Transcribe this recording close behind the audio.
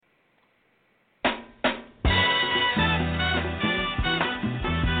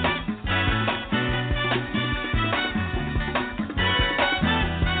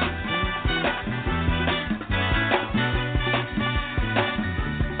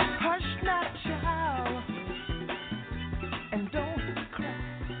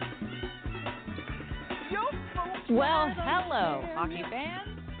Well, hello, hockey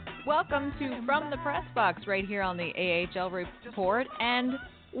fans. Welcome to From the Press Box right here on the AHL Report, and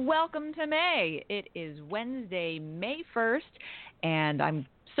welcome to May. It is Wednesday, May 1st, and I'm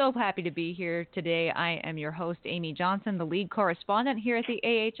so happy to be here today. I am your host, Amy Johnson, the lead correspondent here at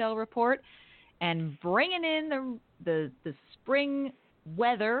the AHL Report, and bringing in the spring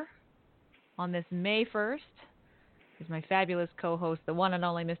weather on this May 1st is my fabulous co-host, the one and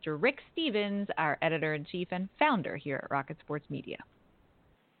only Mr. Rick Stevens, our editor-in-chief and founder here at Rocket Sports Media.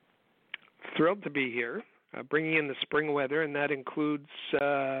 Thrilled to be here, bringing in the spring weather, and that includes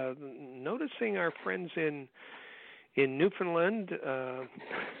noticing our friends in Newfoundland.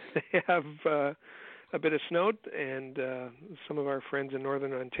 They have a bit of snow, and some of our friends in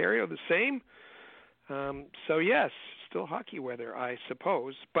Northern Ontario the same. So yes, still hockey weather, I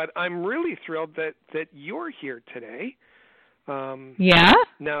suppose. But I'm really thrilled that you're here today. Yeah?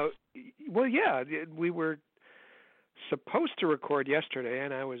 Now, well, yeah, we were supposed to record yesterday,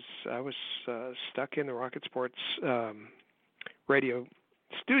 and I was stuck in the Rocket Sports radio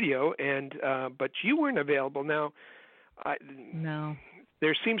studio, and but you weren't available. Now, No.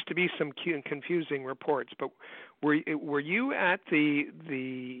 There seems to be some confusing reports, but were you at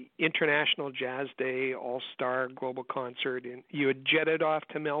the International Jazz Day All-Star Global Concert? And you had jetted off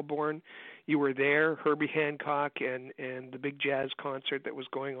to Melbourne. You were there, Herbie Hancock and the big jazz concert that was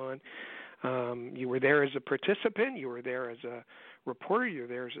going on. You were there as a participant. You were there as a reporter. You were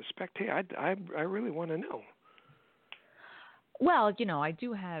there as a spectator. I really want to know. Well, I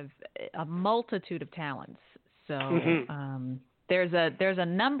do have a multitude of talents, so there's a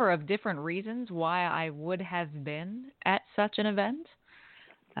number of different reasons why I would have been at such an event.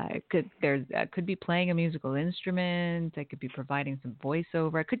 I could be playing a musical instrument. I could be providing some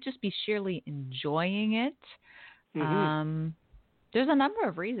voiceover. I could just be sheerly enjoying it. There's a number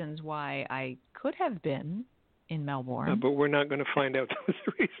of reasons why I could have been in Melbourne. But we're not going to find out those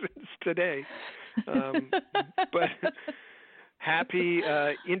reasons today. But happy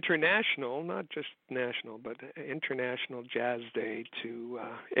international, not just national, but International Jazz Day to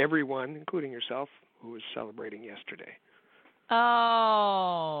everyone, including yourself, who was celebrating yesterday.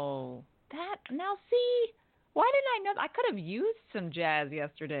 Oh, now see, why didn't I know? I could have used some jazz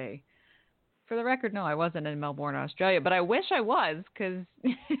yesterday. For the record, no, I wasn't in Melbourne, Australia, but I wish I was, because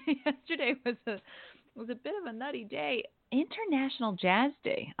yesterday was a bit of a nutty day. International Jazz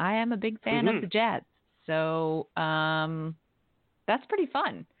Day. I am a big fan of the jazz, so that's pretty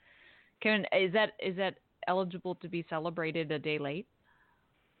fun. Is that eligible to be celebrated a day late?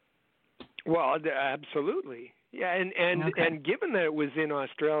 Well, absolutely. Yeah, and given that it was in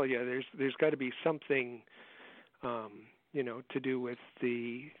Australia, there's got to be something, to do with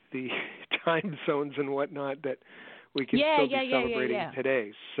the time zones and whatnot that we can still be celebrating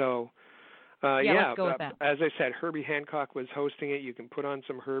today. So, let's go with that. As I said, Herbie Hancock was hosting it. You can put on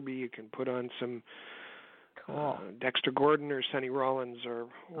some Herbie. You can put on some Dexter Gordon or Sonny Rollins or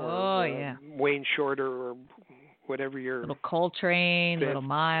Wayne Shorter or whatever your little Coltrane, little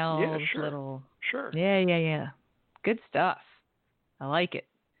Miles, sure. Yeah. Good stuff. I like it.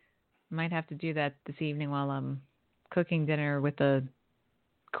 Might have to do that this evening while I'm cooking dinner with a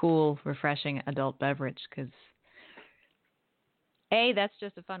cool, refreshing adult beverage, because A, that's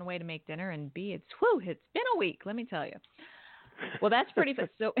just a fun way to make dinner, and B, it's been a week, let me tell you. Well, that's pretty fun.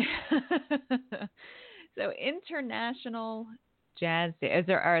 So International Jazz Day.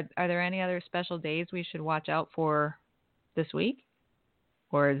 Are there any other special days we should watch out for this week,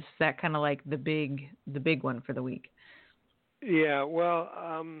 or is that kind of like the big one for the week? Yeah, well,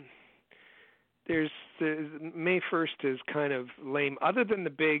 there's the May 1st is kind of lame. Other than the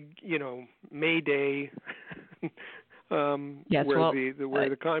big, May Day, where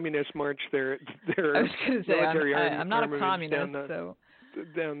the communists march their military army. I'm not a communist,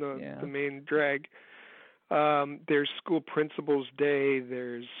 down the main drag. There's School Principals Day.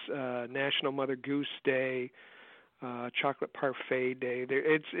 There's National Mother Goose Day. Chocolate Parfait Day.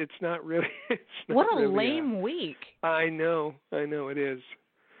 It's not really. What a lame week. I know it is.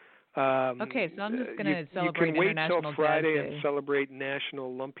 Okay, so I'm just going to celebrate International Jazz Day. You can wait till Friday and celebrate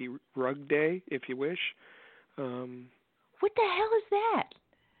National Lumpy Rug Day if you wish. What the hell is that?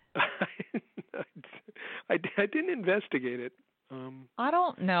 I didn't investigate it. I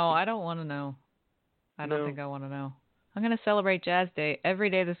don't know. I don't want to know. I don't think I want to know. I'm going to celebrate Jazz Day every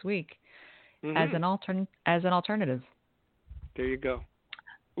day this week as an alternative. There you go.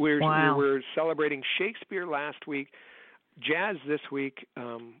 We were celebrating Shakespeare last week. Jazz this week.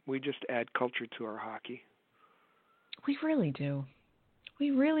 We just add culture to our hockey. We really do.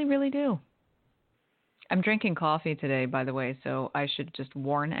 We really, really do. I'm drinking coffee today, by the way, so I should just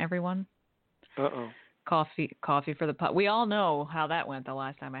warn everyone. Uh-oh. Coffee for the pot. We all know how that went the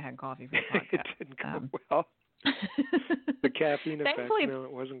last time I had coffee for the podcast. It didn't go well. The caffeine effect, no,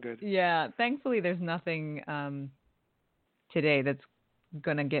 it wasn't good. Yeah, thankfully there's nothing today that's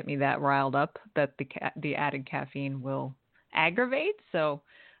going to get me that riled up that the added caffeine will aggravate. So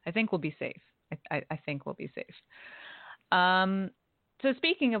I think we'll be safe. I think we'll be safe. So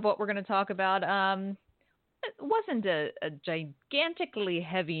speaking of what we're going to talk about, it wasn't a gigantically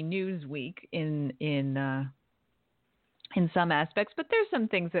heavy news week in some aspects, but there's some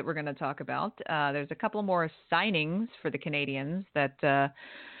things that we're going to talk about. There's a couple more signings for the Canadiens that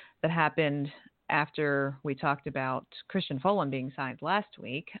happened after we talked about Christian Folin being signed last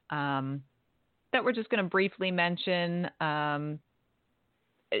week, that we're just going to briefly mention,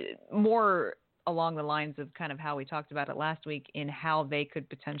 more along the lines of kind of how we talked about it last week in how they could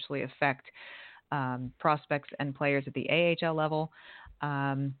potentially affect prospects and players at the AHL level,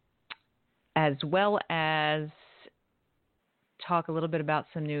 as well as talk a little bit about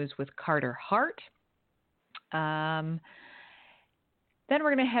some news with Carter Hart. Then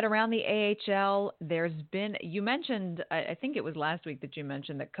we're going to head around the AHL. There's been, you mentioned, I think it was last week that you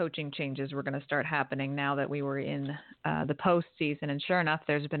mentioned that coaching changes were going to start happening now that we were in the postseason. And sure enough,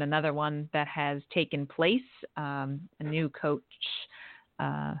 there's been another one that has taken place, a new coach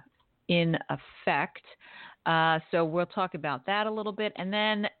in effect. So we'll talk about that a little bit. And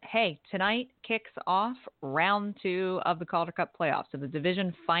then, hey, tonight kicks off round 2 of the Calder Cup playoffs. So the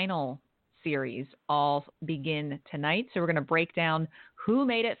division final series all begin tonight. So we're going to break down who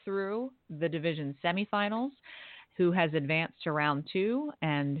made it through the division semifinals, who has advanced to round 2,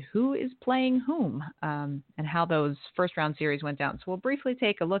 and who is playing whom, and how those first round series went down. So we'll briefly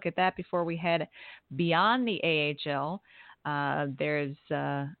take a look at that before we head beyond the AHL. There's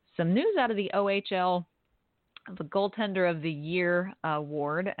some news out of the OHL, the Goaltender of the Year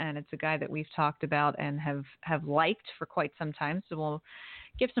award, and it's a guy that we've talked about and have liked for quite some time. So we'll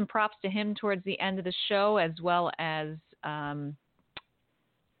give some props to him towards the end of the show, as well as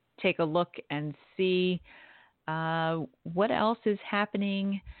take a look and see what else is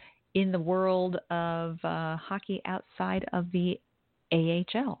happening in the world of hockey outside of the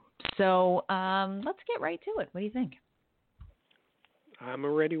AHL. So let's get right to it. What do you think? I'm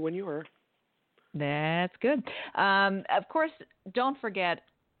ready when you are. That's good. Of course, don't forget,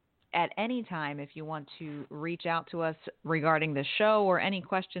 at any time, if you want to reach out to us regarding the show or any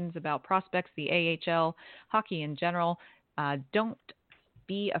questions about prospects, the AHL, hockey in general, don't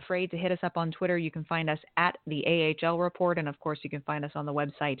be afraid to hit us up on Twitter. You can find us at the AHL Report, and of course, you can find us on the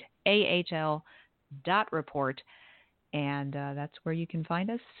website ahl.report, and that's where you can find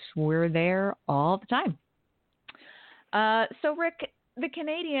us. We're there all the time. So, Rick, the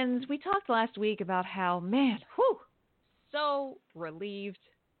Canadiens, we talked last week about how, man, so relieved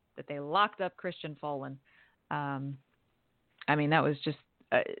that they locked up Christian Folin. I mean, that was just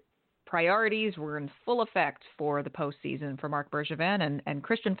priorities were in full effect for the postseason for Marc Bergevin, and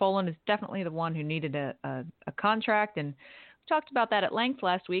Christian Folin is definitely the one who needed a contract. And we talked about that at length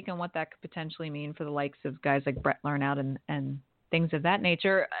last week and what that could potentially mean for the likes of guys like Brett Lernout and things of that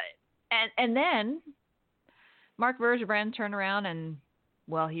nature. And then Marc Bergevin turned around and,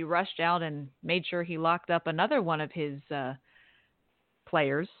 well, he rushed out and made sure he locked up another one of his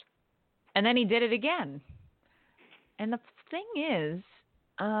players, and then he did it again. And the thing is,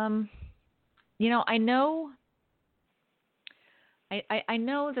 I know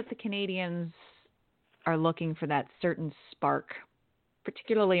that the Canadiens are looking for that certain spark,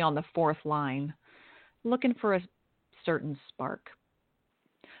 particularly on the fourth line, looking for a certain spark.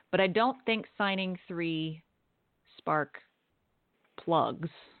 But I don't think signing 3 spark plugs,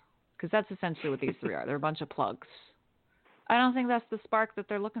 because that's essentially what these 3 are. They're a bunch of plugs. I don't think that's the spark that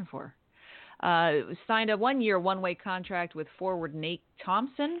they're looking for. Signed a 1-year, one-way contract with forward Nate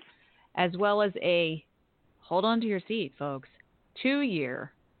Thompson, as well as a, hold on to your seat, folks,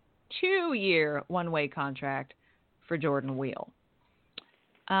 2-year, one-way contract for Jordan Wheel.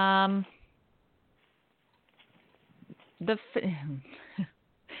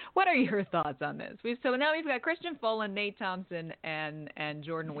 What are your thoughts on this? So now we've got Christian Folin, Nate Thompson, and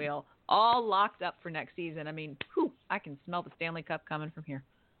Jordan Wheel all locked up for next season. I mean, I can smell the Stanley Cup coming from here.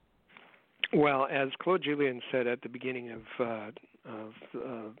 Well, as Claude Julien said at the beginning of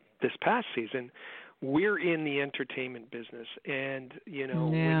this past season, we're in the entertainment business, and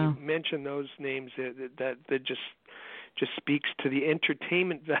when you mention those names, that just speaks to the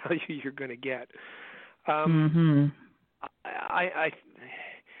entertainment value you're going to get.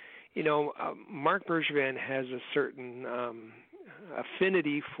 Marc Bergevin has a certain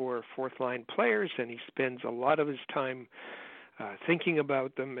affinity for fourth line players, and he spends a lot of his time thinking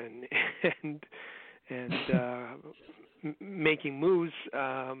about them and making moves.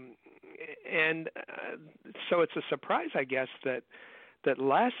 And so it's a surprise, I guess, that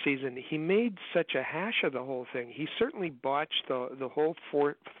last season he made such a hash of the whole thing. He certainly botched the whole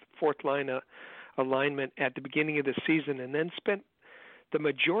fourth line alignment at the beginning of the season, and then spent the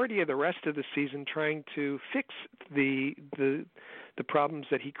majority of the rest of the season trying to fix the problems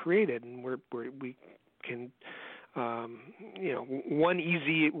that he created. And we can,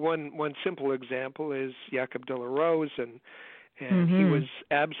 one simple example is Jakob de la Rose, and he was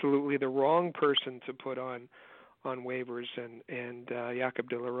absolutely the wrong person to put on waivers, and Jakob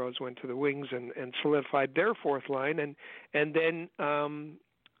de la Rose went to the Wings and solidified their fourth line, and then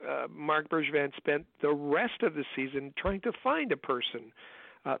Marc Bergevin spent the rest of the season trying to find a person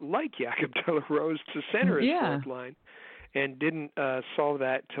like Jakob de la Rose to center his fourth line, and didn't solve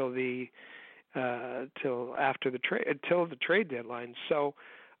that till after the trade deadline. So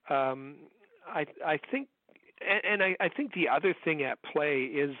I think, and I think the other thing at play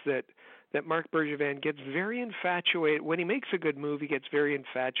is that Marc Bergevin gets very infatuated. When he makes a good move, he gets very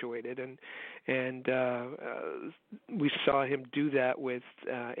infatuated, and we saw him do that with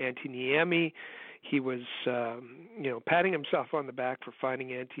Antti Niemi. He was, patting himself on the back for finding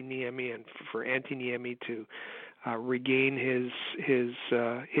Antti Niemi, and for Antti Niemi to regain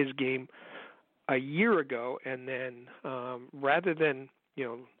his game a year ago, and then rather than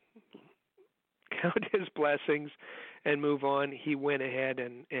count his blessings and move on, he went ahead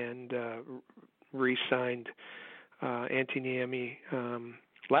and re-signed Antti Niemi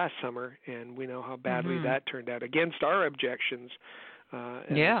last summer, and we know how badly that turned out against our objections.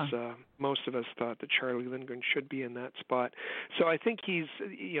 Most of us thought that Charlie Lindgren should be in that spot. So I think he's,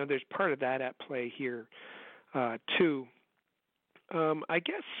 there's part of that at play here too. I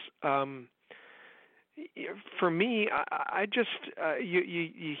guess for me, I just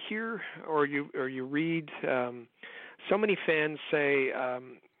you hear or you read so many fans say,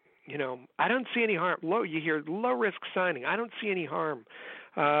 I don't see any harm. You hear low risk signing. I don't see any harm.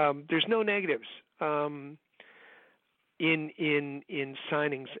 There's no negatives in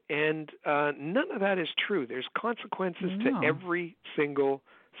signings, and none of that is true. There's consequences to every single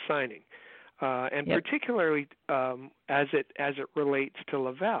signing, and particularly as it relates to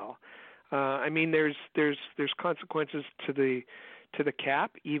Laval. I mean, there's consequences to the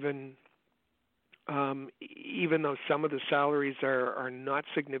cap, even though some of the salaries are not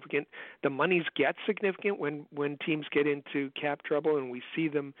significant. The monies get significant when teams get into cap trouble, and we see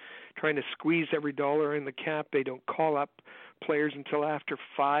them trying to squeeze every dollar in the cap. They don't call up players until after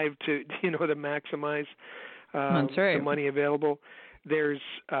 5 to maximize the money available. There's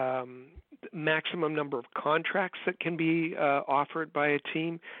maximum number of contracts that can be offered by a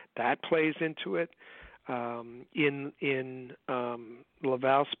team. That plays into it. In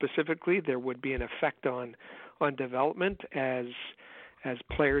Laval specifically, there would be an effect on development as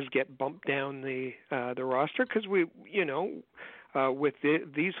players get bumped down the roster, because we with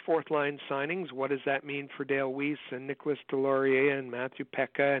these fourth line signings, what does that mean for Dale Weiss and Nicolas Deslauriers and Matthew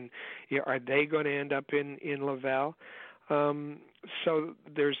Pekka, and are they going to end up in Laval? So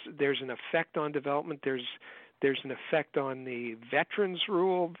there's an effect on development. There's an effect on the veterans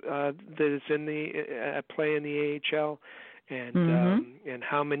rule that is at play in the AHL, and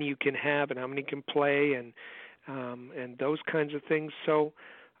how many you can have and how many can play, and those kinds of things. So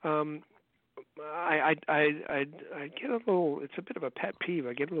I get a little. It's a bit of a pet peeve.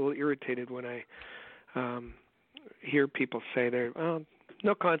 I get a little irritated when I hear people say they're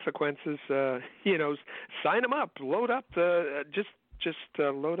no consequences. Sign them up, load up just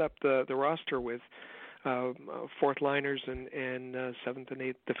load up the roster with fourth liners and seventh and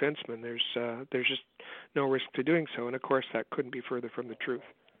eighth defensemen. There's just no risk to doing so, and of course that couldn't be further from the truth.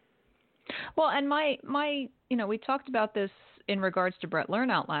 Well, and my we talked about this in regards to Brett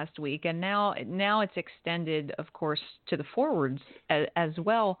Lernout last week, and now it's extended, of course, to the forwards as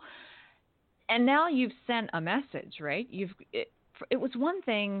well. And now you've sent a message, right? It was one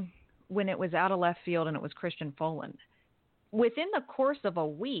thing when it was out of left field and it was Christian Folin. Within the course of a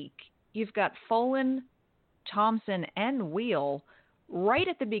week, you've got Folin, Thompson, and Wheel right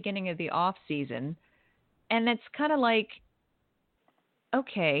at the beginning of the off season, and it's kind of like,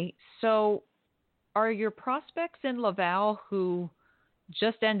 okay, so are your prospects in Laval, who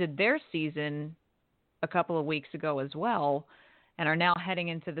just ended their season a couple of weeks ago as well, and are now heading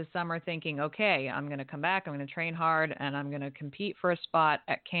into the summer thinking, okay, I'm going to come back, I'm going to train hard, and I'm going to compete for a spot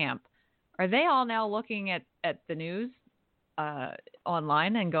at camp, are they all now looking at the news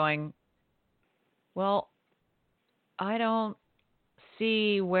online and going, well, I don't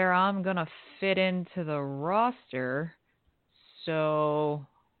see where I'm going to fit into the roster, so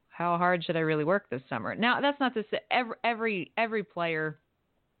how hard should I really work this summer? Now, that's not to say every player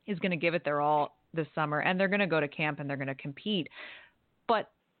is going to give it their all this summer, and they're going to go to camp and they're going to compete. But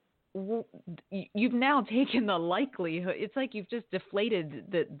you've now taken the likelihood. It's like you've just deflated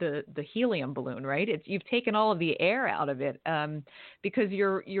the helium balloon, right? You've taken all of the air out of it because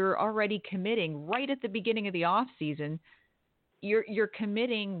you're already committing right at the beginning of the off season. You're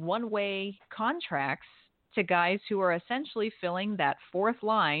committing one-way contracts to guys who are essentially filling that fourth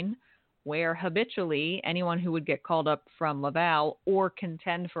line, where habitually anyone who would get called up from Laval or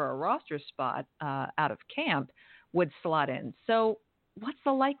contend for a roster spot out of camp would slot in. So what's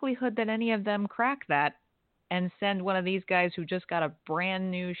the likelihood that any of them crack that and send one of these guys who just got a brand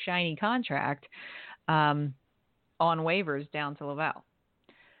new shiny contract on waivers down to Laval?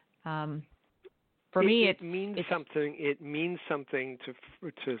 For me, it means something. It means something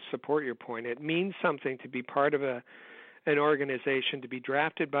to support your point. It means something to be part of an organization, to be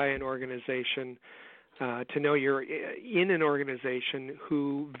drafted by an organization, to know you're in an organization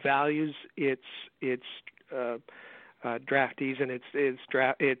who values its draftees and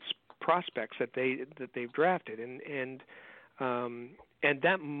its prospects that they've drafted, and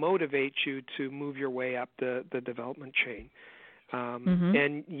that motivates you to move your way up the development chain.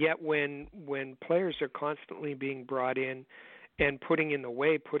 And yet, when players are constantly being brought in and putting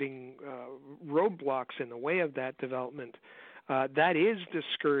roadblocks in the way of that development, that is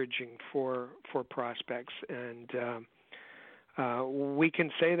discouraging for prospects. And we can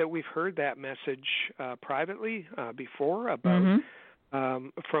say that we've heard that message privately before about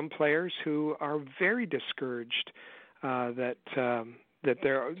from players who are very discouraged that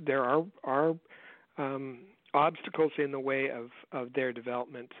there are obstacles in the way of their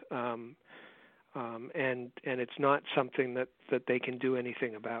development, and it's not something that they can do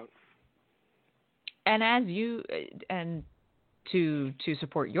anything about. And to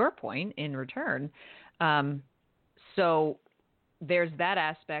support your point in return, so there's that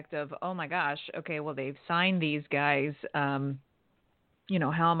aspect of, oh my gosh, okay, well, they've signed these guys. How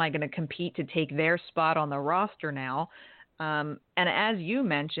am I going to compete to take their spot on the roster now? And as you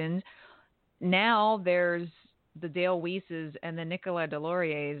mentioned, now there's the Dale Weisses and the Nicolas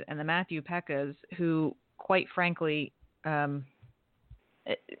Deloriers and the Matthew Pekkas, who, quite frankly,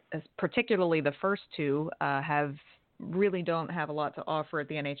 particularly the first two, really don't have a lot to offer at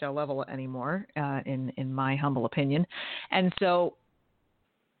the NHL level anymore, in my humble opinion. And so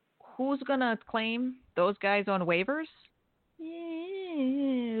who's going to claim those guys on waivers?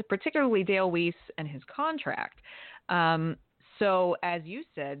 Particularly Dale Weiss and his contract. So as you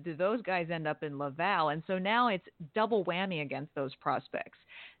said, do those guys end up in Laval? And so now it's double whammy against those prospects.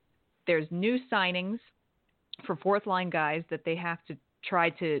 There's new signings for fourth line guys that they have to try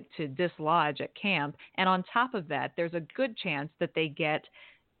to dislodge at camp. And on top of that, there's a good chance that they get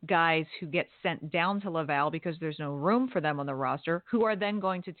guys who get sent down to Laval because there's no room for them on the roster, who are then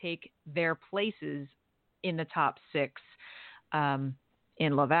going to take their places in the top six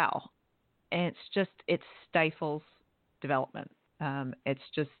in Laval. And it stifles development. It's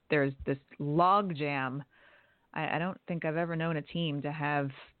just, there's this log jam. I don't think I've ever known a team to have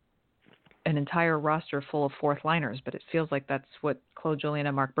an entire roster full of fourth liners, but it feels like that's what Claude Julien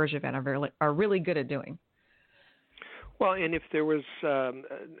and Marc Bergevin are really good at doing. Well, and if there was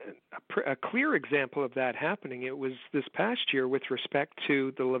a clear example of that happening, it was this past year with respect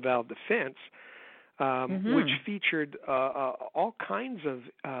to the Laval defense, which featured all kinds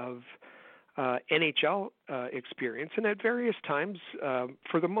of NHL experience, and at various times,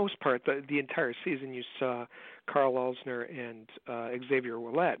 for the most part, the entire season, you saw Carl Alsner and Xavier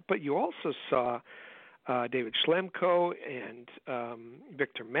Ouellet, but you also saw David Schlemko and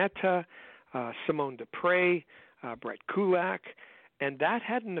Victor Meta, Simone Dupre, Brett Kulak, and that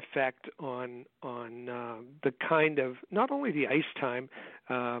had an effect on the kind of, not only the ice time,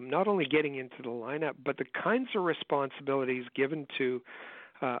 not only getting into the lineup, but the kinds of responsibilities given to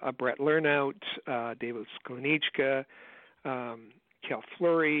a Brett Lernout, David Sklenichka, Kel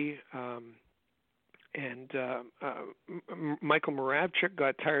Fleury, and Michael Moravchik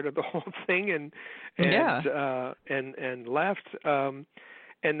got tired of the whole thing and left.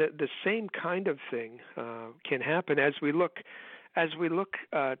 And the same kind of thing can happen as we look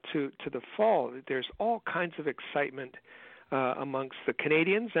to the fall. There's all kinds of excitement amongst the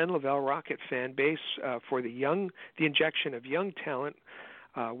Canadians and Laval Rocket fan base for the injection of young talent.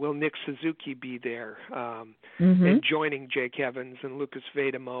 Will Nick Suzuki be there and joining Jake Evans and Lucas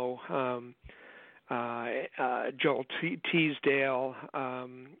Vedemo, Joel Teasdale,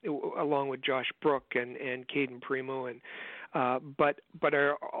 along with Josh Brook and Caden Primo, and but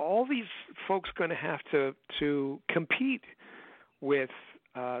are all these folks going to have to compete with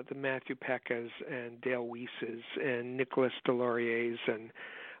the Matthew Pekkas and Dale Weises and Nicholas Deloriers and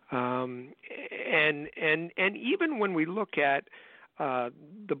even when we look at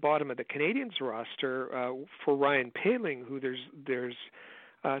the bottom of the Canadiens roster for Ryan Poehling, who there's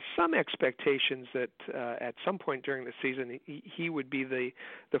some expectations that at some point during the season he would be the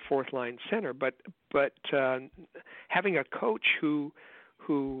fourth line center, but having a coach who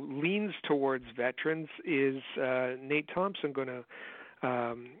leans towards veterans, is Nate Thompson going to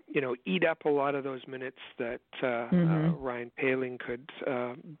eat up a lot of those minutes that Ryan Poehling could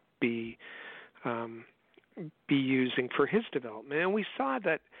be using for his development? And we saw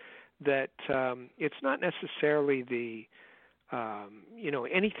that it's not necessarily the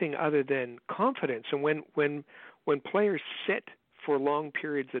anything other than confidence. And when players sit for long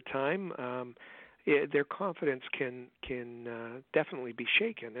periods of time, their confidence can definitely be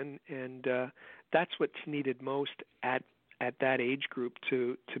shaken, and that's what's needed most at that age group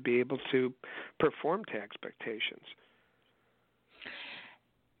to be able to perform to expectations.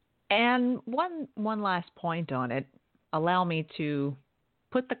 And one last point on it. Allow me to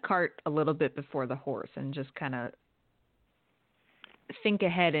put the cart a little bit before the horse and just kind of think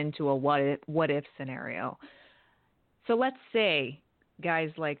ahead into a what if scenario. So let's say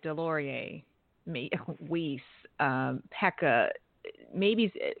guys like Delorier, Weiss, Pekka,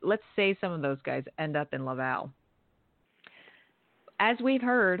 maybe let's say some of those guys end up in Laval. As we've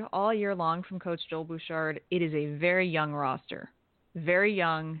heard all year long from Coach Joel Bouchard, it is a very young roster, very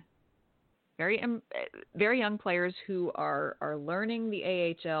young players who are learning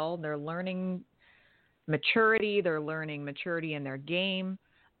the AHL. They're learning maturity. They're learning maturity in their game,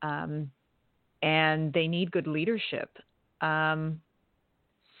 and they need good leadership.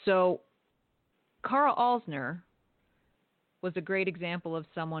 So Carl Alsner was a great example of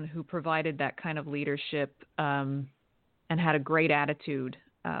someone who provided that kind of leadership and had a great attitude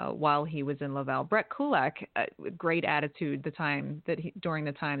while he was in Laval. Brett Kulak, great attitude during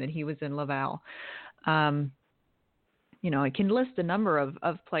the time that he was in Laval. I can list a number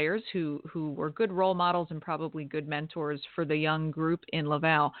of players who were good role models and probably good mentors for the young group in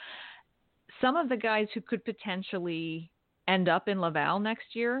Laval. Some of the guys who could potentially end up in Laval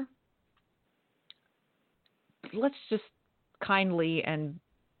next year, let's just kindly and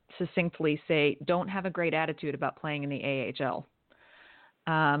succinctly say, don't have a great attitude about playing in the AHL.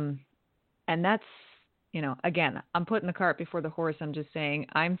 And that's, again, I'm putting the cart before the horse. I'm just saying,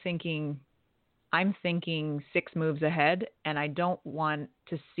 I'm thinking 6 moves ahead, and I don't want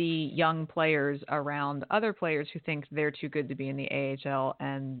to see young players around other players who think they're too good to be in the AHL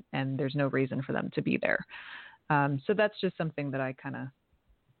and there's no reason for them to be there. So that's just something that I kind of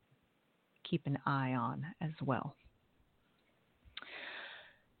keep an eye on as well.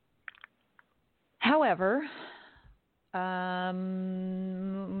 However,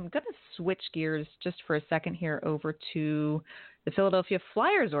 I'm going to switch gears just for a second here over to the Philadelphia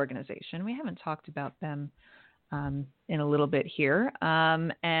Flyers organization. We haven't talked about them in a little bit here,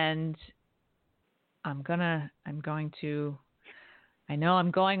 and I'm going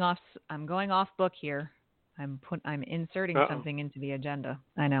off book here. I'm inserting something into the agenda.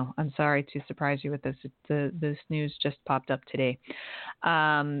 I know. I'm sorry to surprise you with this. This news just popped up today.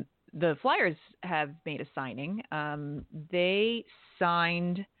 The Flyers have made a signing. They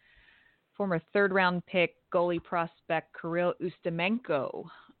signed former third-round pick goalie prospect Kirill Ustimenko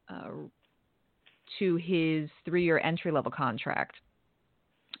to his 3-year entry-level contract.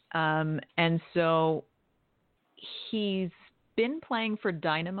 And so he's been playing for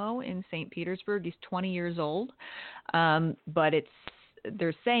Dynamo in St. Petersburg. He's 20 years old, but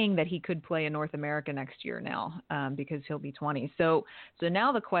they're saying that he could play in North America next year now because he'll be 20. So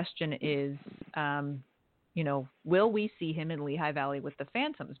now the question is, will we see him in Lehigh Valley with the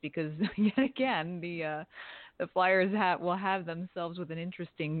Phantoms? Because yet again, the Flyers will have themselves with an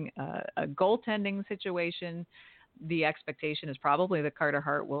interesting goaltending situation. The expectation is probably that Carter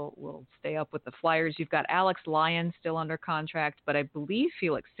Hart will stay up with the Flyers. You've got Alex Lyon still under contract, but I believe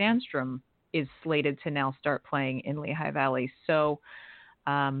Felix Sandstrom is slated to now start playing in Lehigh Valley. So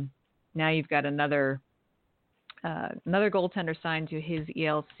now you've got another goaltender signed to his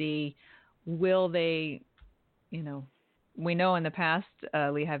ELC. Will they, we know in the past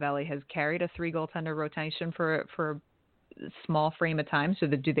Lehigh Valley has carried a 3-goaltender rotation for a small frame of time. So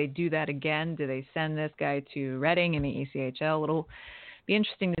do they do that again? Do they send this guy to Reading in the ECHL? It'll be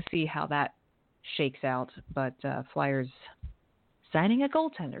interesting to see how that shakes out. But Flyers signing a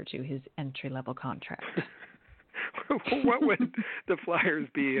goaltender to his entry-level contract. What would the Flyers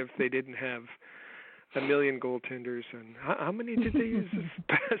be if they didn't have a million goaltenders? And how many did they use this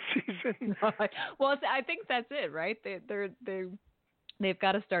past season? Well, I think that's it, right? they've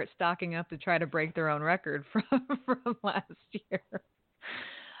got to start stocking up to try to break their own record from last year.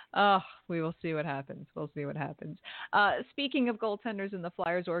 Oh, we will see what happens. We'll see what happens. Speaking of goaltenders in the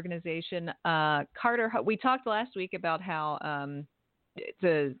Flyers organization, Carter, we talked last week about how it's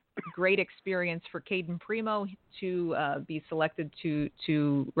a great experience for Caden Primo to be selected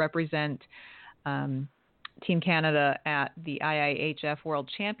to represent Team Canada at the IIHF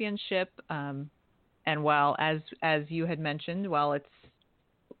World Championship. And while, as you had mentioned, while it's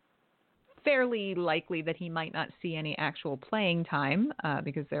fairly likely that he might not see any actual playing time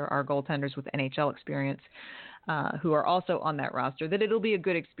because there are goaltenders with NHL experience who are also on that roster, that it'll be a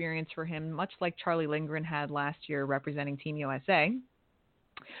good experience for him, much like Charlie Lindgren had last year representing Team USA.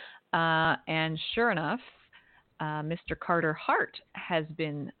 And sure enough, Mr. Carter Hart has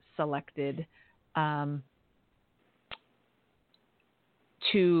been selected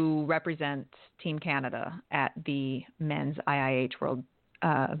to represent Team Canada at the men's IIH World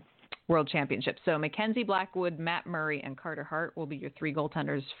Championship. So Mackenzie Blackwood, Matt Murray, and Carter Hart will be your three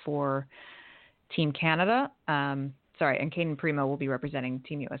goaltenders for Team Canada. And Caden Primo will be representing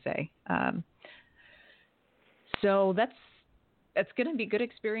Team USA. So that's going to be good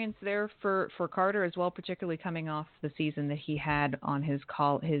experience there for Carter as well, particularly coming off the season that he had on his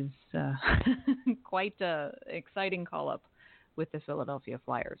quite exciting call-up with the Philadelphia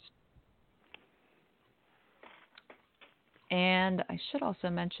Flyers. And I should also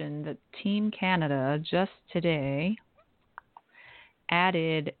mention that Team Canada just today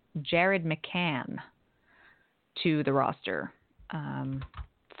added Jared McCann to the roster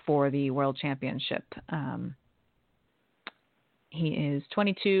for the World Championship. He is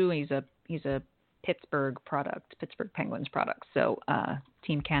 22. He's a Pittsburgh Penguins product. So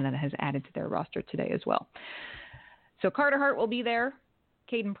Team Canada has added to their roster today as well. So Carter Hart will be there.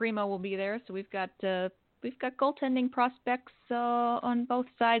 Caden Primo will be there. So we've got goaltending prospects on both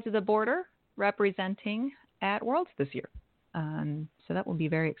sides of the border representing at Worlds this year. So that will be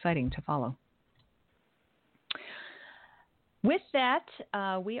very exciting to follow. With that,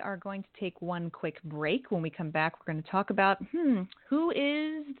 we are going to take one quick break. When we come back, we're going to talk about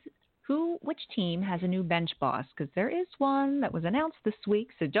which team has a new bench boss, because there is one that was announced this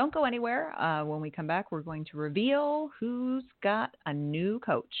week. So don't go anywhere. When we come back, we're going to reveal who's got a new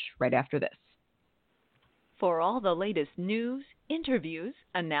coach right after this. For all the latest news, interviews,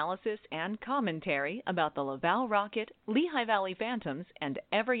 analysis, and commentary about the Laval Rocket, Lehigh Valley Phantoms, and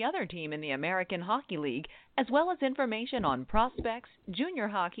every other team in the American Hockey League, as well as information on prospects, junior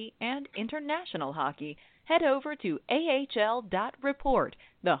hockey, and international hockey, head over to AHL.report,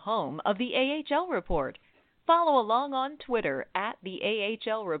 the home of the AHL Report. Follow along on Twitter at the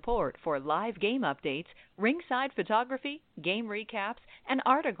AHL Report for live game updates, ringside photography, game recaps, and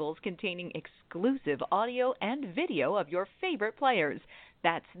articles containing exclusive audio and video of your favorite players.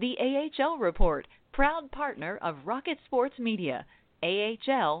 That's the AHL Report, proud partner of Rocket Sports Media.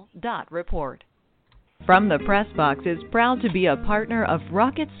 AHL.report. From the Press Box is proud to be a partner of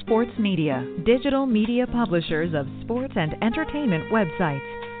Rocket Sports Media, digital media publishers of sports and entertainment websites.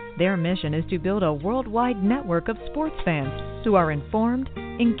 Their mission is to build a worldwide network of sports fans who are informed,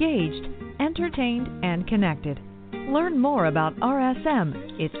 engaged, entertained, and connected. Learn more about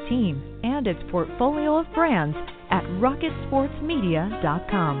RSM, its team, and its portfolio of brands at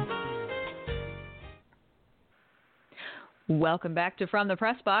rocketsportsmedia.com. Welcome back to From the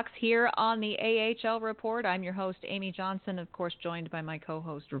Press Box here on the AHL Report. I'm your host, Amy Johnson, of course, joined by my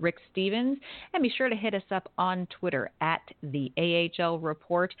co-host, Rick Stevens. And be sure to hit us up on Twitter at the AHL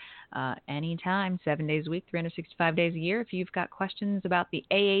Report anytime, 7 days a week, 365 days a year. If you've got questions about the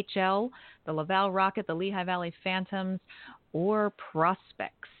AHL, the Laval Rocket, the Lehigh Valley Phantoms, or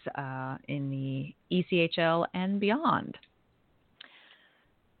prospects in the ECHL and beyond.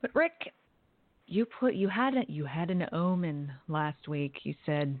 But Rick, You had an omen last week. You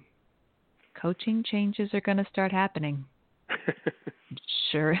said coaching changes are going to start happening.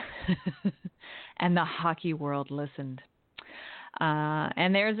 Sure. And the hockey world listened.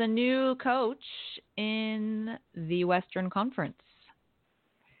 And there's a new coach in the Western Conference.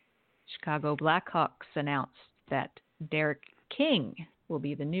 Chicago Blackhawks announced that Derek King will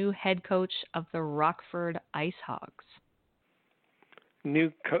be the new head coach of the Rockford Ice Hogs.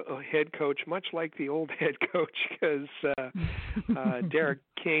 New head coach, much like the old head coach, because Derek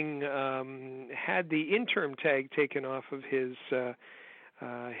King had the interim tag taken off of his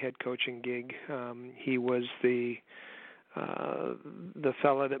head coaching gig. He was the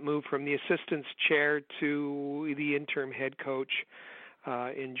fella that moved from the assistant's chair to the interim head coach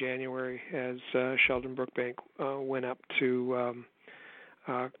in January as Sheldon Brookbank went up to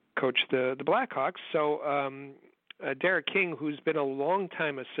coach the Blackhawks. So Derek King, who's been a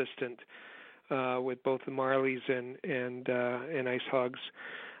long-time assistant with both the Marlies and Ice Hogs,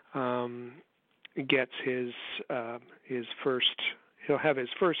 gets his first. He'll have his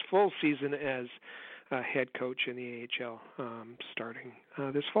first full season as head coach in the AHL starting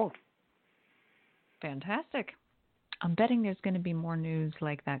this fall. Fantastic. I'm betting there's going to be more news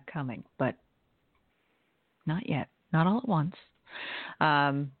like that coming, but not yet. Not all at once.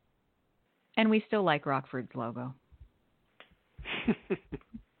 And we still like Rockford's logo.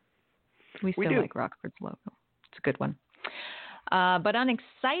 We still like Rockford's logo. It's a good one. But on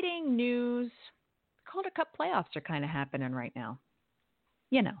exciting news, Calder Cup playoffs are kind of happening right now.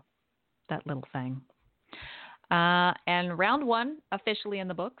 You know, that little thing. And round one officially in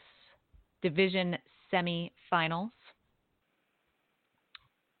the books. Division semifinals.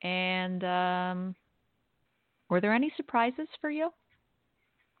 And were there any surprises for you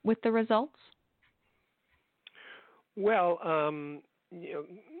with the results? Well,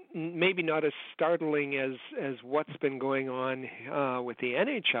 maybe not as startling as what's been going on with the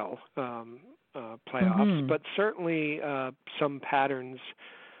NHL playoffs, but certainly some patterns,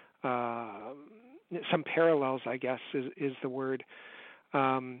 some parallels, I guess, is the word.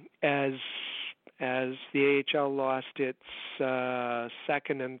 As the AHL lost its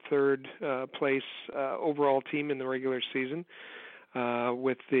second and third place overall team in the regular season,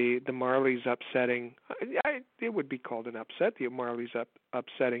 with the Marlies upsetting, it would be called an upset. The Marlies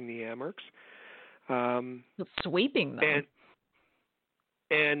upsetting the Amherst, sweeping them,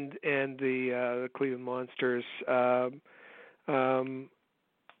 and the Cleveland Monsters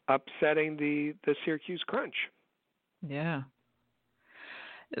upsetting the Syracuse Crunch. Yeah.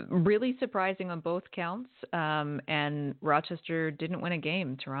 Really surprising on both counts, and Rochester didn't win a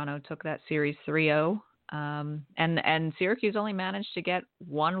game. Toronto took that series 3-0, and Syracuse only managed to get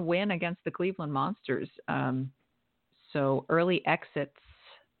one win against the Cleveland Monsters. So early exits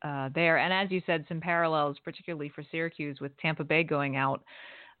there, and as you said, some parallels, particularly for Syracuse, with Tampa Bay going out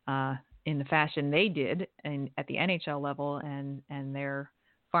in the fashion they did at the NHL level, and their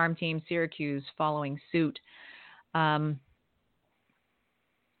farm team Syracuse following suit.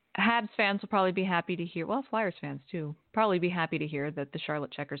 Habs fans will probably be happy to hear, well, Flyers fans too, probably be happy to hear that the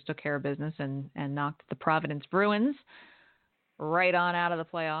Charlotte Checkers took care of business and knocked the Providence Bruins right on out of the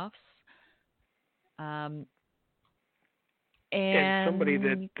playoffs. And somebody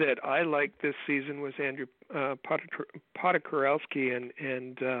that I liked this season was Andrew Podkorelski,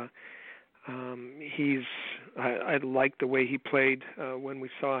 and I liked the way he played when we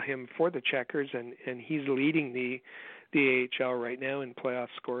saw him for the Checkers, and he's leading the AHL right now in playoff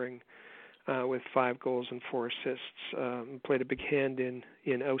scoring with 5 goals and 4 assists. Played a big hand in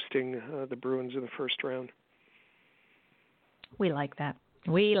ousting the Bruins in the first round. We like that.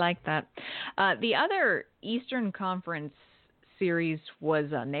 The other Eastern Conference series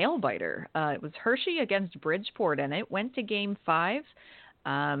was a nail-biter. It was Hershey against Bridgeport, and it went to Game 5.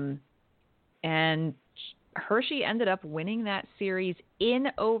 And Hershey ended up winning that series in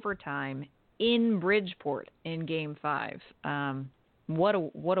overtime in Bridgeport in Game 5. What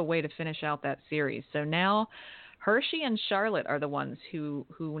a way to finish out that series. So now Hershey and Charlotte are the ones who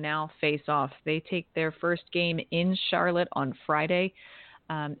now face off. They take their first game in Charlotte on Friday.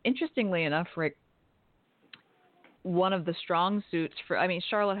 Interestingly enough, Rick, one of the strong suits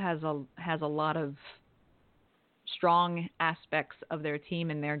Charlotte has a lot of strong aspects of their team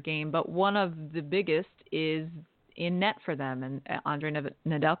in their game, but one of the biggest is in net for them, and Andrei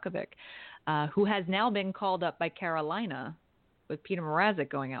Nedeljkovic, who has now been called up by Carolina with Peter Mrazek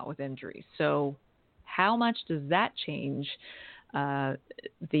going out with injury. So how much does that change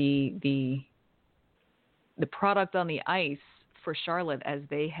the product on the ice for Charlotte as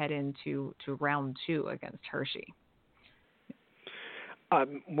they head into round 2 against Hershey?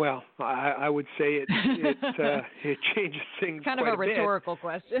 Well, I would say it changes things kind of a rhetorical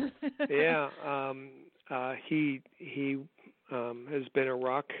question. Yeah, he has been a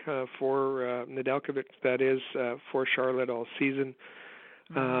rock for Nedeljkovic, that is, for Charlotte all season.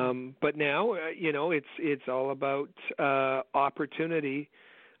 But now, it's all about opportunity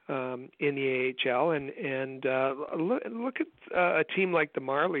in the AHL, and look at a team like the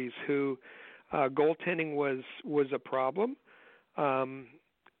Marlies, who goaltending was a problem at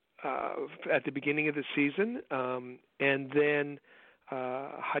the beginning of the season, and then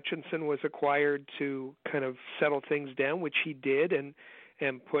Hutchinson was acquired to kind of settle things down, which he did, and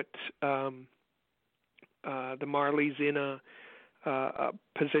put the Marlies in a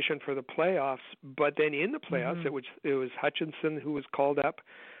position for the playoffs. But then in the playoffs, it was Hutchinson who was called up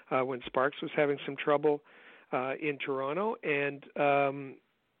when Sparks was having some trouble in Toronto, and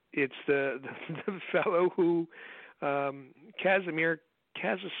it's the fellow who Kazimir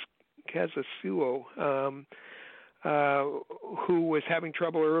Kazasuo, who was having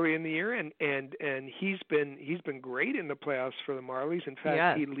trouble early in the year, and he's been great in the playoffs for the Marlies. In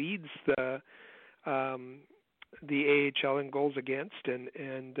fact, he leads the AHL in goals against, and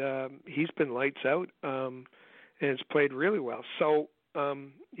he's been lights out, and has played really well. So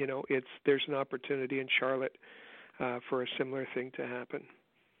there's an opportunity in Charlotte for a similar thing to happen.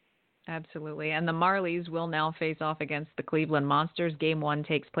 Absolutely. And the Marlies will now face off against the Cleveland Monsters. Game 1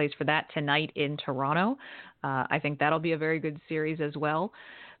 takes place for that tonight in Toronto. I think that'll be a very good series as well.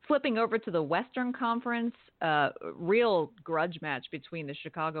 Flipping over to the Western Conference, real grudge match between the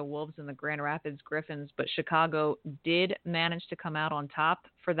Chicago Wolves and the Grand Rapids Griffins, but Chicago did manage to come out on top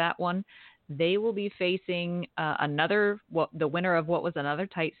for that one. They will be facing the winner of what was another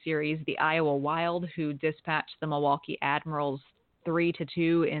tight series, the Iowa Wild, who dispatched the Milwaukee Admirals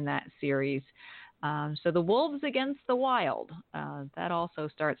 3-2 in that series. So the Wolves against the Wild. That also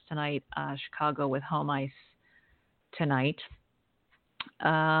starts tonight. Chicago with home ice tonight.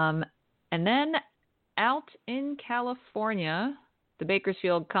 And then out in California, the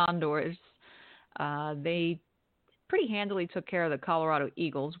Bakersfield Condors, they pretty handily took care of the Colorado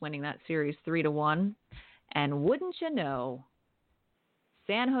Eagles, winning that series 3-1. And wouldn't you know,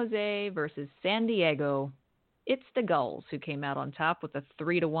 San Jose versus San Diego, it's the Gulls who came out on top with a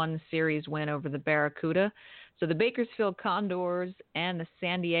 3-1 series win over the Barracuda. So the Bakersfield Condors and the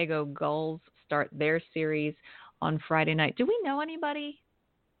San Diego Gulls start their series on Friday night. Do we know anybody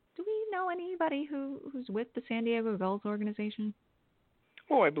who's with the San Diego Gulls organization?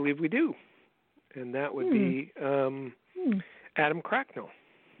 Oh, I believe we do. And that would be Adam Cracknell.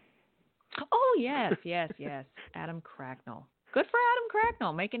 Oh, yes. Adam Cracknell. Good for Adam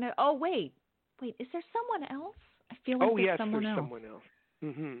Cracknell making it. Oh, wait, is there someone else? I feel like there's someone else.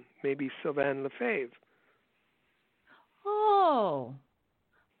 Mm-hmm. Maybe Sylvain Lefebvre. Oh,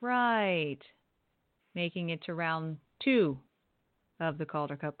 right. Making it to round 2 of the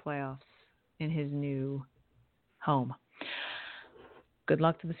Calder Cup playoffs in his new home. Good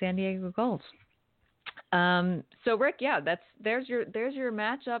luck to the San Diego Gulls. So Rick, there's your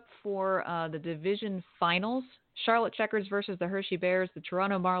matchup for the division finals. Charlotte Checkers versus the Hershey Bears, the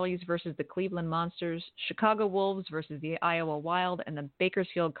Toronto Marlies versus the Cleveland Monsters, Chicago Wolves versus the Iowa Wild, and the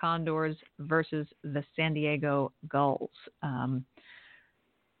Bakersfield Condors versus the San Diego Gulls.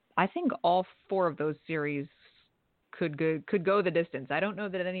 I think all 4 of those series could go the distance. I don't know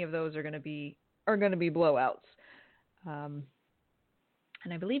that any of those are going to be blowouts.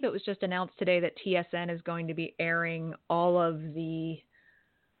 And I believe it was just announced today that TSN is going to be airing all of the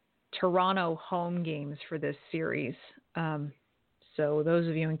Toronto home games for this series. So those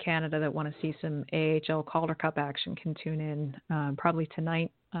of you in Canada that want to see some AHL Calder Cup action can tune in probably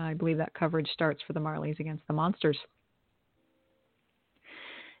tonight. I believe that coverage starts for the Marlies against the Monsters.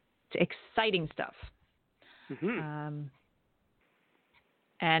 It's exciting stuff. Mm-hmm.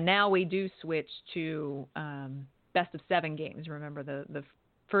 And now we do switch to best of 7 games. Remember, the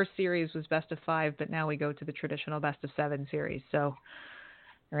first series was best of 5, but now we go to the traditional best of 7 series. So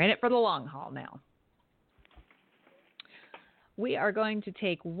we're in it for the long haul now. We are going to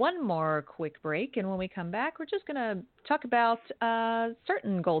take one more quick break, and when we come back, we're just going to talk about a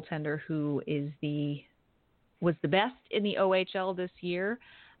certain goaltender who was the best in the OHL this year,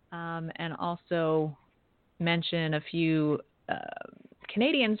 and also mention a few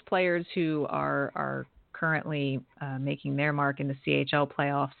Canadians players who are currently making their mark in the CHL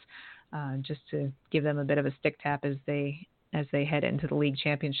playoffs, just to give them a bit of a stick tap as they head into the league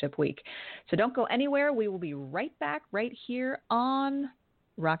championship week. So don't go anywhere. We will be right back right here on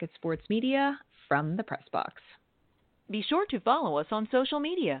Rocket Sports Media from the Press Box. Be sure to follow us on social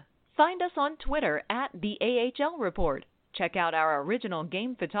media. Find us on Twitter at the AHL Report. Check out our original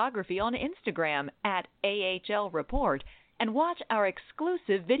game photography on Instagram at AHL Report, and watch our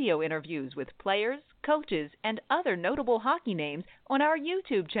exclusive video interviews with players, coaches, and other notable hockey names on our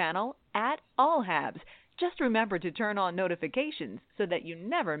YouTube channel at All Habs. Just remember to turn on notifications so that you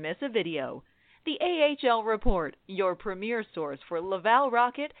never miss a video. The AHL Report, your premier source for Laval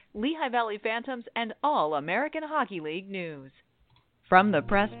Rocket, Lehigh Valley Phantoms, and all American Hockey League news. From the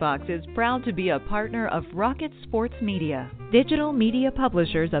Press Box is proud to be a partner of Rocket Sports Media, digital media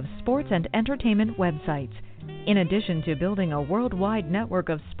publishers of sports and entertainment websites. In addition to building a worldwide network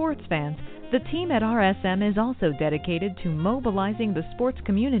of sports fans, the team at RSM is also dedicated to mobilizing the sports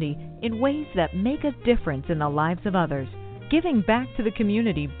community in ways that make a difference in the lives of others. Giving back to the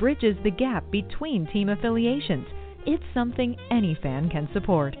community bridges the gap between team affiliations. It's something any fan can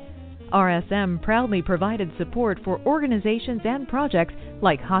support. RSM proudly provided support for organizations and projects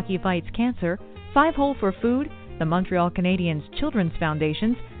like Hockey Fights Cancer, 5 Hole for Food, the Montreal Canadiens Children's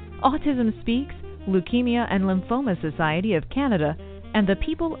Foundations, Autism Speaks, Leukemia and Lymphoma Society of Canada, and the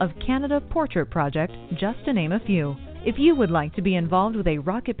People of Canada Portrait Project, just to name a few. If you would like to be involved with a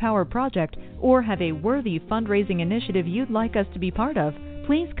Rocket Power project or have a worthy fundraising initiative you'd like us to be part of,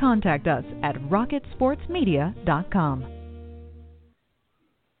 please contact us at rocketsportsmedia.com.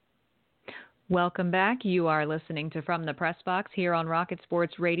 Welcome back. You are listening to From the Press Box here on Rocket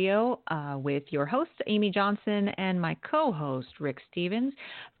Sports Radio with your hosts, Amy Johnson, and my co-host, Rick Stevens.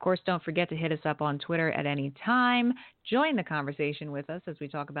 Of course, don't forget to hit us up on Twitter at any time. Join the conversation with us as we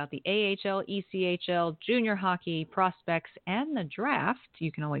talk about the AHL, ECHL, junior hockey, prospects, and the draft.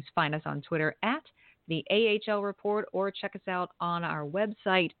 You can always find us on Twitter at the AHL Report or check us out on our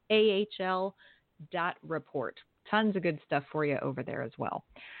website, ahl.report. Tons of good stuff for you over there as well.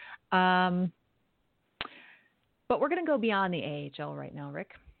 But we're going to go beyond the AHL right now,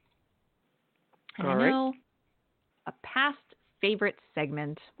 Rick. And I know a past favorite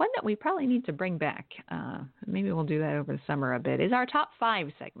segment, one that we probably need to bring back, maybe we'll do that over the summer a bit, is our Top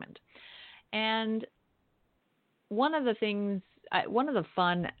 5 segment. And one of the things, one of the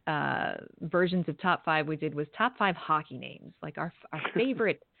fun versions of Top 5 we did was Top 5 hockey names, like our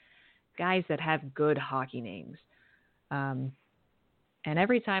favorite guys that have good hockey names. And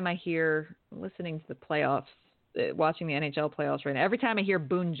every time I hear, listening to the playoffs, watching the NHL playoffs right now, every time I hear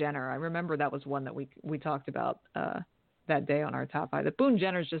Boone Jenner, I remember that was one that we talked about that day on our Top 5. That Boone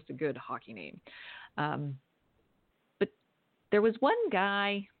Jenner is just a good hockey name. But there was one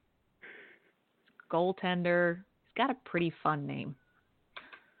guy, goaltender, he's got a pretty fun name.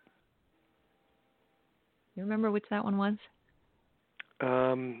 You remember which that one was?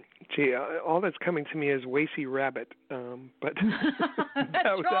 All that's coming to me is Wacy Rabbit, but that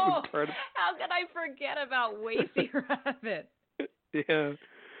was part of... How could I forget about Wacy Rabbit? Yeah.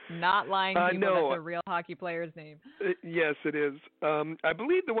 Not lying to people, no. That's a real hockey player's name. Yes, it is. I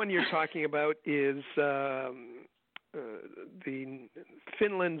believe the one you're talking about is the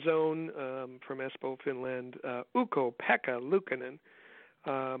Finland zone from Espoo, Finland, Ukko-Pekka Luukkonen.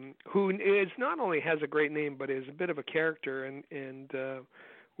 Who is not only has a great name, but is a bit of a character, and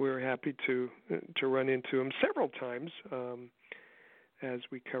we were happy to run into him several times as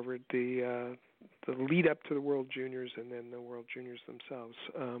we covered the lead up to the World Juniors and then the World Juniors themselves.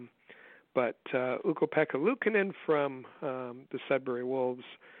 But Ukko-Pekka Luukkonen from the Sudbury Wolves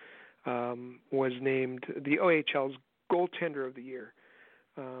was named the OHL's goaltender of the year,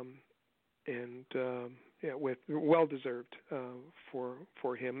 yeah, with well-deserved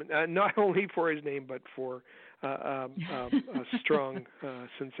for him, not only for his name, but for a strong,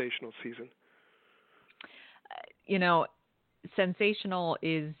 sensational season. Sensational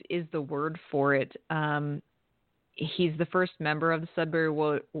is the word for it. He's the first member of the Sudbury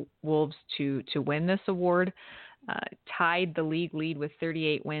Wolves to win this award, tied the league lead with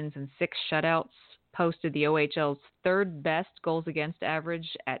 38 wins and 6 shutouts, posted the OHL's third best goals against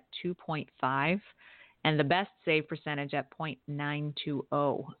average at 2.5. and the best save percentage at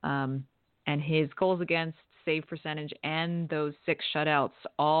 .920. And his goals against, save percentage, and those 6 shutouts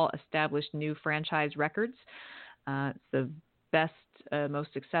all established new franchise records. It's the best,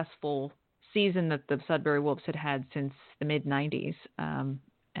 most successful season that the Sudbury Wolves had since the mid-'90s.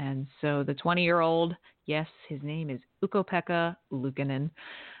 And so the 20-year-old, yes, his name is Ukko-Pekka Luukkonen.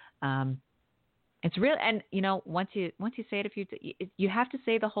 It's real, and once you say it, you have to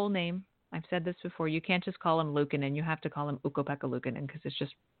say the whole name. I've said this before. You can't just call him Luukkonen. You have to call him Ukko-Pekka Luukkonen because it's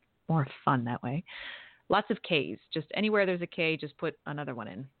just more fun that way. Lots of Ks. Just anywhere there's a K, just put another one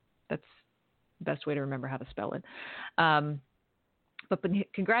in. That's the best way to remember how to spell it. But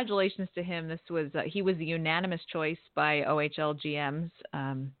congratulations to him. This was he was the unanimous choice by OHL GMs.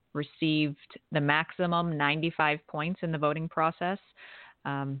 Received the maximum 95 points in the voting process.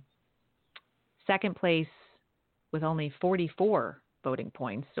 Second place with only 44 voting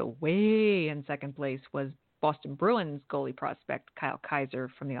points, so way in second place was Boston Bruins goalie prospect Kyle Kaiser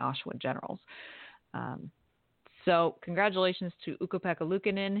from the Oshawa Generals. So congratulations to Ukko-Pekka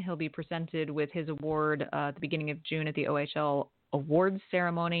Luukkonen. He'll be presented with his award at the beginning of June at the OHL awards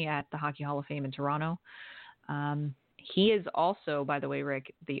ceremony at the Hockey Hall of Fame in Toronto. He is also, by the way,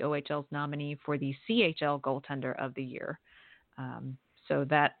 Rick, the OHL's nominee for the CHL Goaltender of the Year. So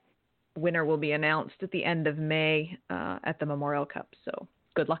that winner will be announced at the end of May at the Memorial Cup. So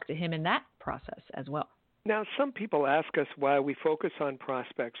good luck to him in that process as well. Now, some people ask us why we focus on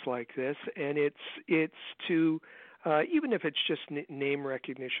prospects like this, and it's to, even if it's just name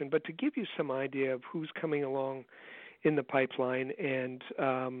recognition, but to give you some idea of who's coming along in the pipeline. And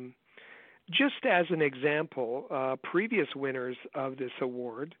just as an example, previous winners of this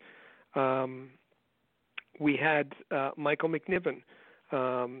award, we had Michael McNiven,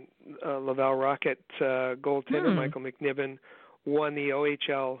 Laval Rocket goaltender. Michael McNiven won the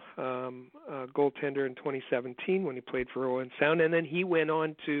OHL goaltender in 2017 when he played for Owen Sound, and then he went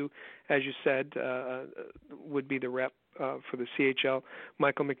on to, as you said, would be the rep for the CHL.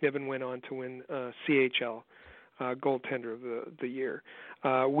 Michael McNiven went on to win CHL goaltender of the year.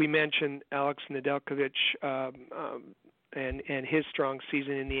 We mentioned Alex Nedeljkovic and his strong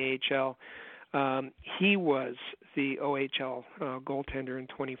season in the AHL. He was the OHL goaltender in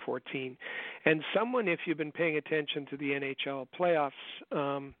 2014. And someone, if you've been paying attention to the NHL playoffs,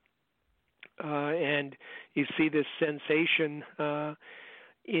 and you see this sensation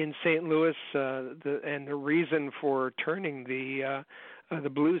in St. Louis, and the reason for turning the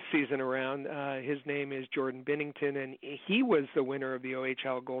Blues season around, his name is Jordan Binnington, and he was the winner of the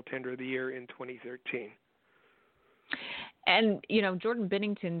OHL goaltender of the year in 2013. And, you know, Jordan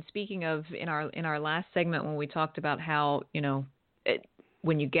Binnington, speaking of in our last segment when we talked about how, you know,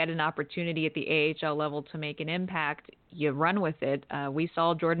 when you get an opportunity at the AHL level to make an impact, you run with it. We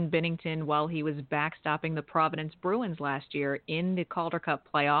saw Jordan Binnington while he was backstopping the Providence Bruins last year in the Calder Cup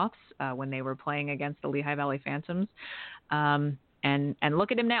playoffs when they were playing against the Lehigh Valley Phantoms. And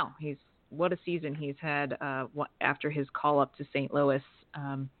look at him now. What a season he's had after his call up to St. Louis,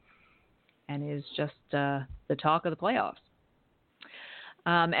 and is just the talk of the playoffs.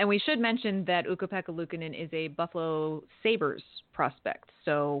 And we should mention that Ukko-Pekka Luukkonen is a Buffalo Sabres prospect.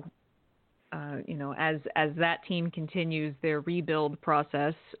 So, you know, as that team continues their rebuild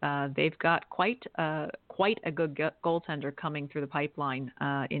process, they've got quite a good goaltender coming through the pipeline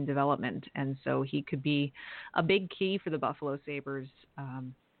in development, and so he could be a big key for the Buffalo Sabres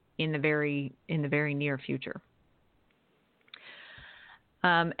in the very near future.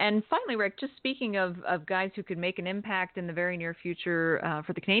 And finally, Rick, just speaking of guys who could make an impact in the very near future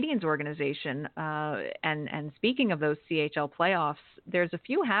for the Canadiens organization, and speaking of those CHL playoffs, there's a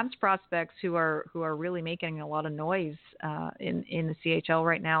few Habs prospects who are really making a lot of noise in the CHL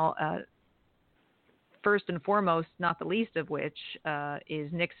right now. First and foremost, not the least of which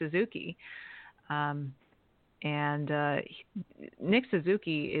is Nick Suzuki. Nick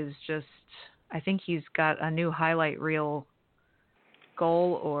Suzuki is just, I think he's got a new highlight reel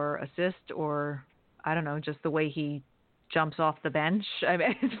goal or assist, or I don't know, just the way he jumps off the bench. I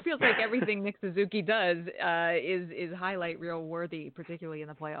mean, it feels like everything Nick Suzuki does is highlight reel worthy, particularly in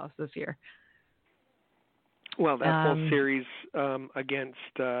the playoffs this year. Well, that whole series against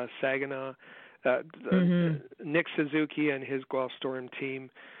Saginaw, Nick Suzuki and his Guelph Storm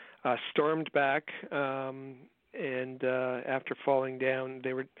team stormed back, and after falling down,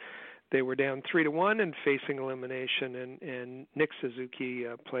 they were down 3-1 and facing elimination, and Nick Suzuki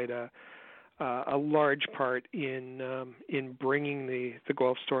played a large part in bringing the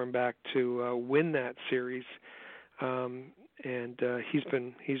Guelph Storm back to win that series, and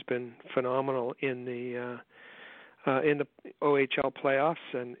he's been phenomenal in the OHL playoffs,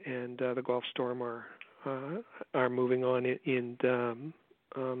 and the Guelph Storm are moving on in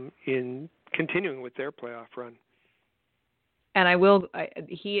continuing with their playoff run. And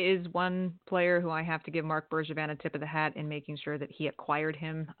he is one player who I have to give Mark Bergevin a tip of the hat in making sure that he acquired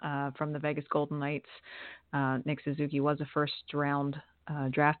him from the Vegas Golden Knights. Nick Suzuki was a first-round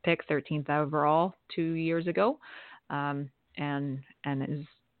draft pick, 13th overall 2 years ago, and is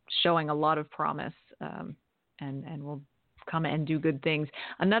showing a lot of promise, and will come and do good things.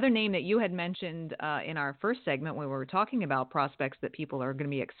 Another name that you had mentioned in our first segment when we were talking about prospects that people are going to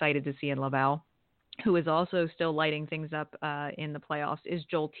be excited to see in Laval, who is also still lighting things up in the playoffs, is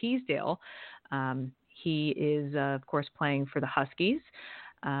Joel Teasdale. He is, of course, playing for the Huskies,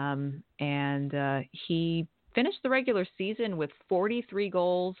 and he finished the regular season with 43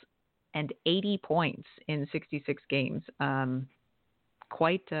 goals and 80 points in 66 games.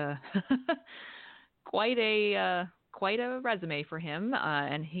 Quite a resume for him,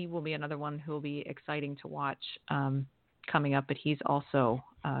 and he will be another one who will be exciting to watch coming up, but he's also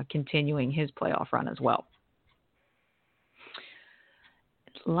continuing his playoff run as well.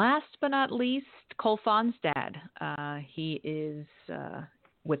 Last but not least, Cole Fonstad. He is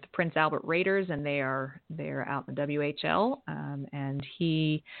with the Prince Albert Raiders, and they're out in the WHL, and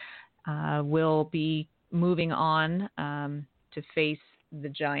he will be moving on to face the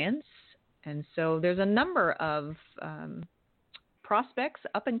Giants. And so there's a number of prospects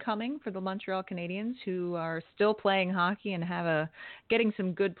up and coming for the Montreal Canadiens who are still playing hockey and getting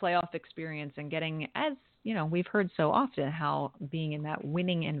some good playoff experience, and getting, as you know, we've heard so often how being in that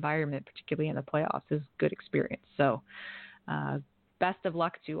winning environment, particularly in the playoffs, is good experience. So best of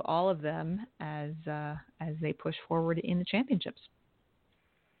luck to all of them as they push forward in the championships.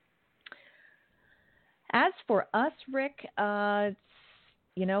 As for us, Rick, it's,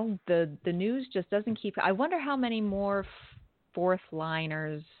 the news just doesn't keep. I wonder how many more fourth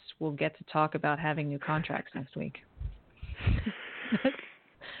liners will get to talk about having new contracts next week.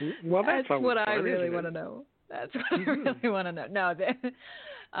 Well, that's what fun, I really want to know. That's what I really want to know. No,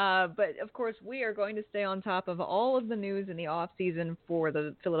 but of course we are going to stay on top of all of the news in the off season for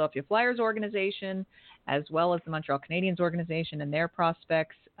the Philadelphia Flyers organization, as well as the Montreal Canadiens organization and their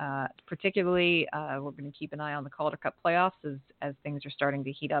prospects. Particularly, we're going to keep an eye on the Calder Cup playoffs as things are starting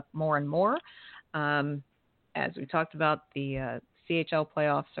to heat up more and more. As we talked about, the CHL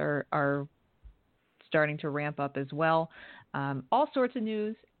playoffs are starting to ramp up as well. All sorts of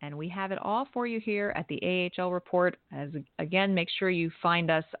news, and we have it all for you here at the AHL Report. Again, make sure you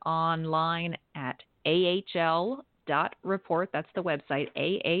find us online at ahl.report. That's the website,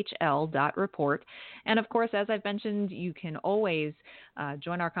 ahl.report. And, of course, as I've mentioned, you can always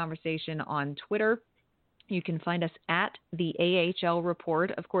join our conversation on Twitter. You can find us at the AHL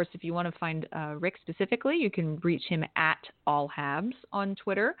Report. Of course, if you want to find Rick specifically, you can reach him at AllHabs on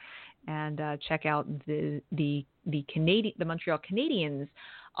Twitter, and check out the Montreal Canadiens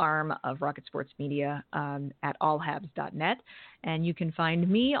arm of Rocket Sports Media at allhabs.net. And you can find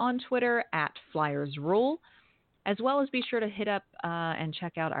me on Twitter at FlyersRule, as well as be sure to hit up and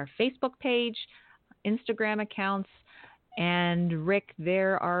check out our Facebook page, Instagram accounts. And Rick,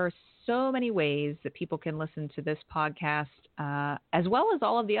 there are so many ways that people can listen to this podcast, as well as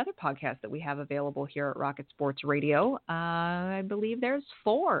all of the other podcasts that we have available here at Rocket Sports Radio. I believe there's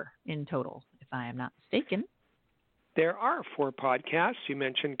 4 in total, if I am not mistaken. There are 4 podcasts. You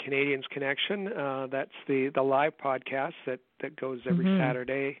mentioned Canadiens Connection. That's the live podcast that goes every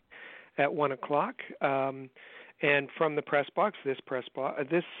Saturday at 1 o'clock. And from the Press Box, this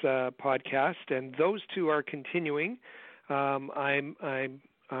podcast, and those 2 are continuing. I'm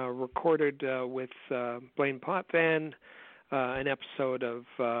recorded with Blaine Potvin an episode of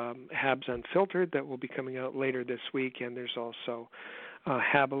Habs Unfiltered that will be coming out later this week, and there's also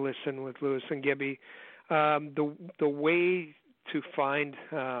Hab a Listen with Lewis and Gibby. The way to find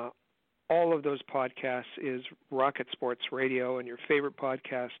all of those podcasts is Rocket Sports Radio and your favorite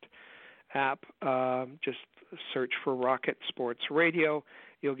podcast app. Just search for Rocket Sports Radio.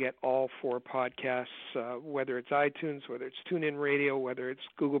 You'll get all 4 podcasts, whether it's iTunes, whether it's TuneIn Radio, whether it's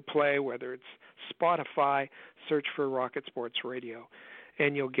Google Play, whether it's Spotify. Search for Rocket Sports Radio,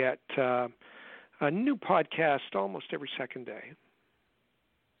 and you'll get a new podcast almost every second day.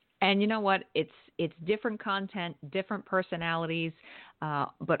 And you know what? It's different content, different personalities,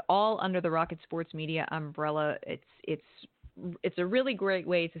 but all under the Rocket Sports Media umbrella. It's a really great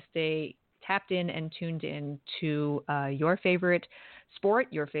way to stay tapped in and tuned in to your favorite sport,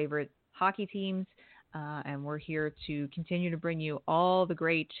 your favorite hockey teams, and we're here to continue to bring you all the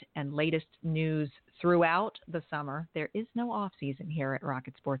great and latest news throughout the summer. There is no off season here at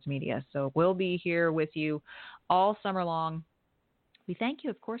Rocket Sports Media, so we'll be here with you all summer long. We thank you,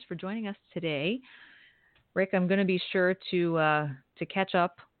 of course, for joining us today. Rick, I'm going to be sure to catch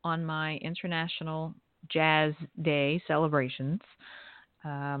up on my International Jazz Day celebrations.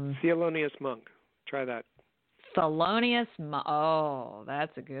 Thelonious Monk. Try that. Thelonious Monk. Oh,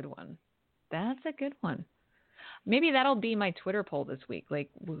 that's a good one. That's a good one. Maybe that'll be my Twitter poll this week.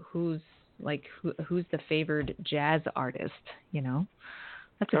 Who's the favored jazz artist? That's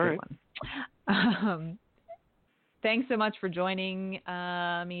a all good right. one. Thanks so much for joining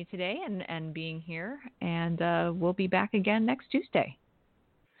me today and being here. And we'll be back again next Tuesday.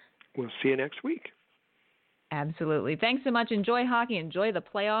 We'll see you next week. Absolutely. Thanks so much. Enjoy hockey. Enjoy the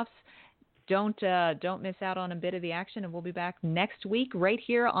playoffs. Don't miss out on a bit of the action. And we'll be back next week right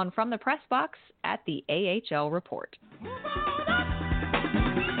here on From the Press Box at the AHL Report.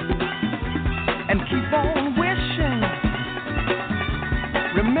 And keep on wishing.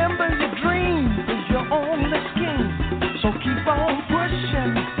 Remember your dream is your only scheme. So keep on